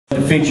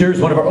feature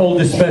is one of our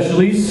oldest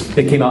specialties.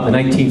 It came out in the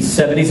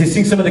 1970s. They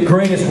sing some of the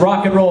greatest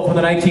rock and roll from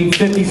the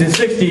 1950s and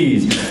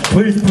 60s.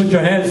 Please put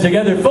your hands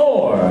together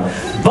for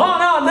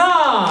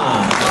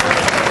BaNaNa!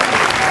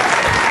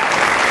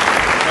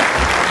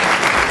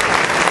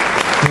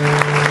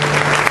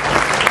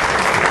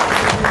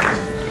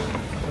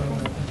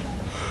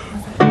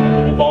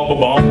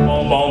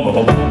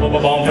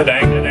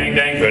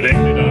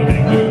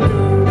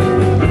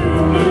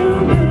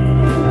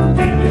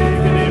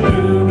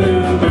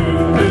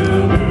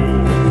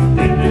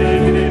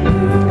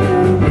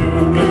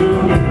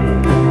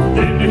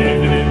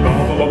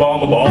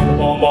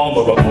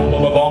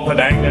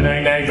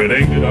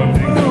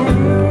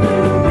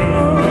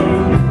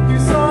 You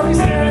saw me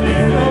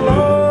standing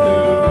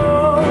alone,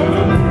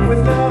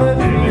 without a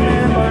dream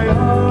in my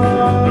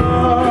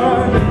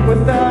heart,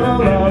 without a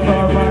love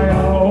of my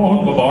own.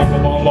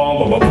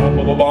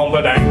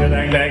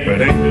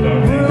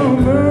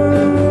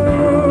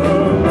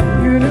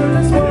 You knew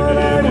just what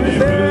I was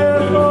there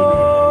for.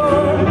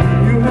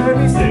 You heard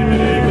me say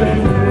that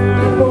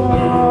therefore,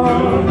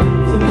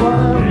 so what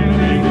I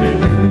really came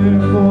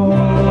here for.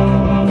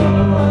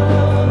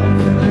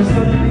 There's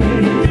something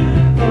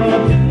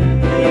up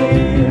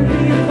here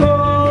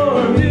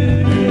before me.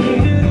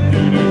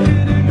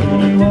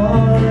 Only one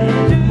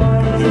must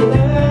ever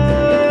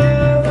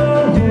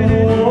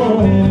hold.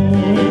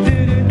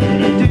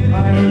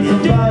 I need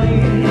somebody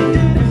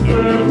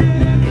whisper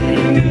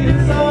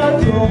please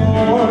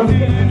adore me.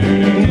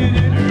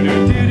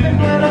 And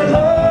when I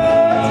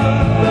looked,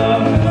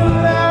 the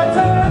moon had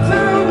turned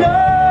to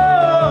gold.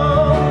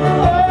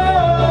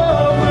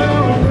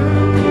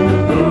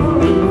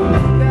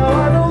 Now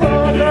I'm no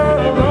longer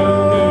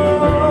alone,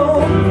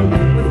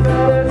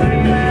 without a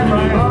dream in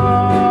my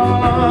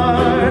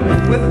heart,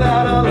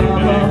 without a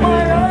love of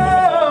my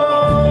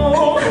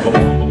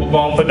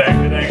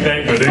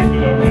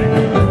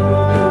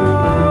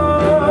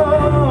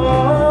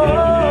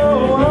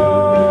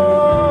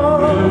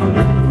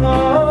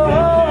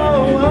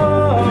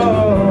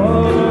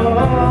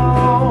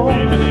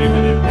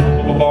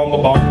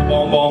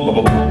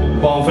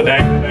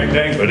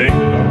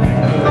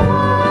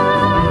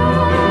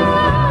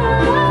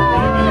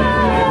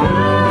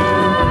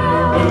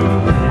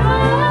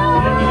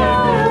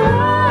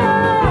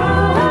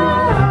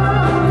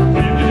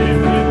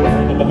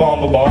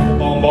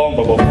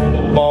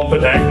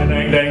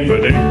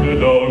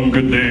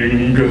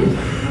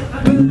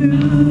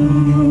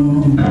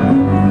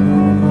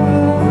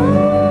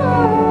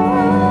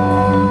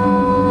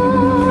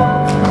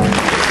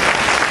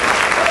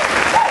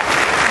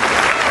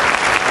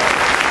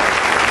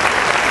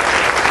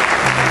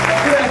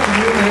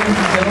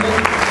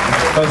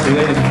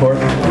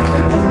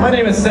My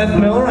name is Seth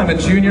Miller. I'm a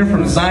junior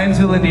from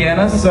Zionsville,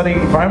 Indiana, studying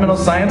environmental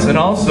science and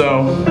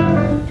also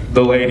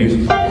the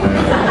ladies.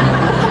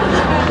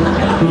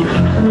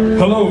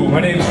 Hello, my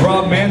name is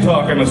Rob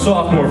Mantalk. I'm a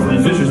sophomore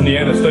from Fishers,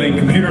 Indiana, studying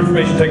computer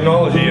information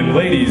technology. And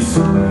ladies,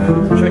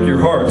 check your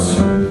hearts.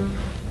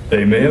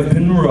 They may have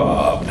been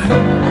robbed.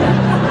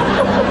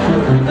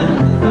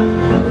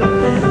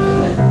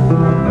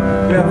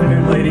 Good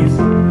afternoon, ladies.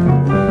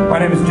 My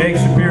name is Jake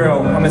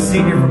Shapiro. I'm a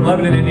senior from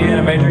Lebanon,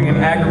 Indiana, majoring in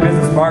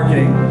agribusiness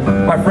marketing.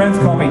 My friends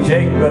call me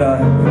Jake, but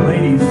the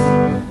ladies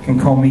can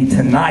call me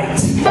Tonight.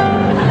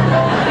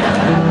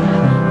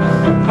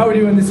 How are we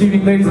doing this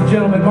evening, ladies and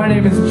gentlemen? My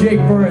name is Jake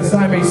Burris.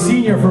 I'm a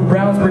senior from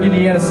Brownsburg,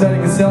 Indiana,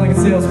 studying selling and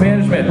sales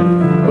management.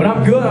 When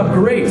I'm good, I'm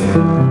great.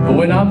 But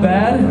when I'm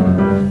bad,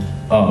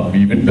 I'm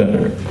even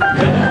better.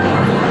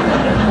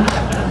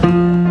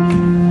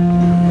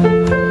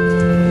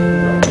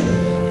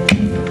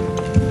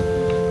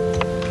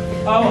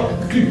 Oh,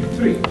 1, 2,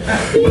 3.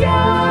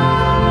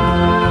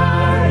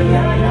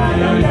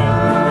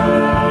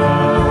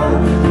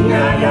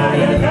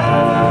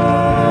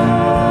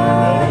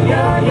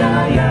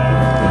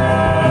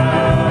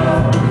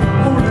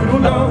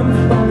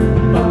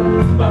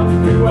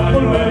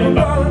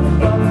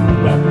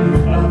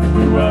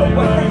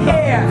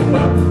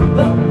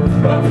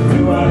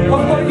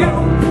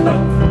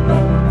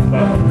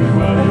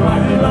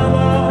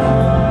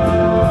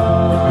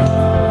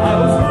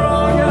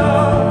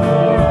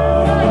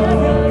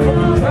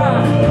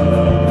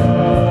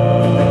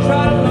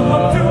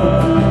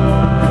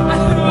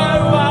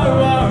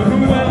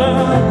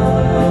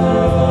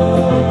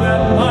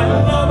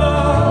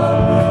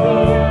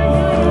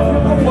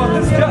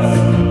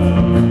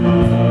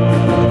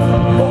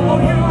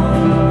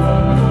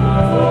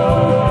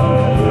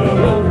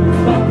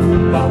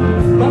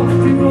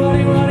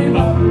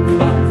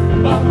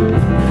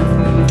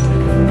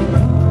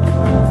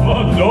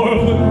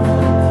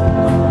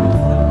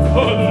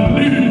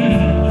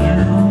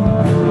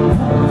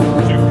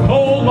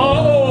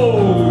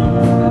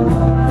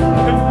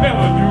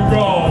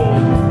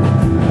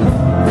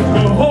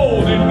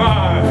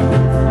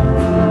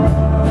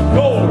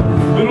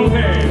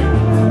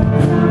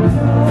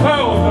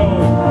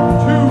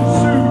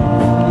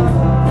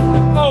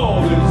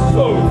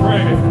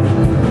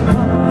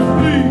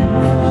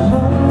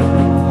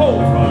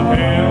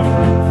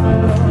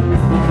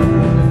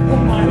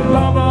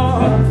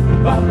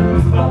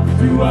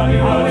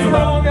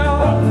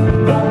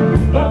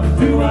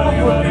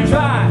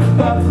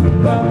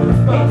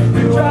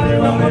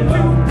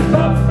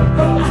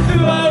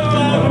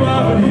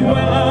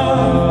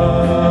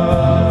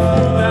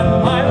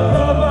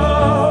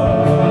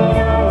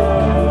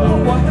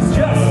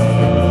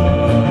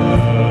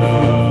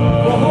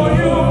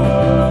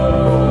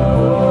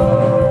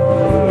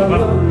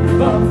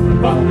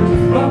 Rock.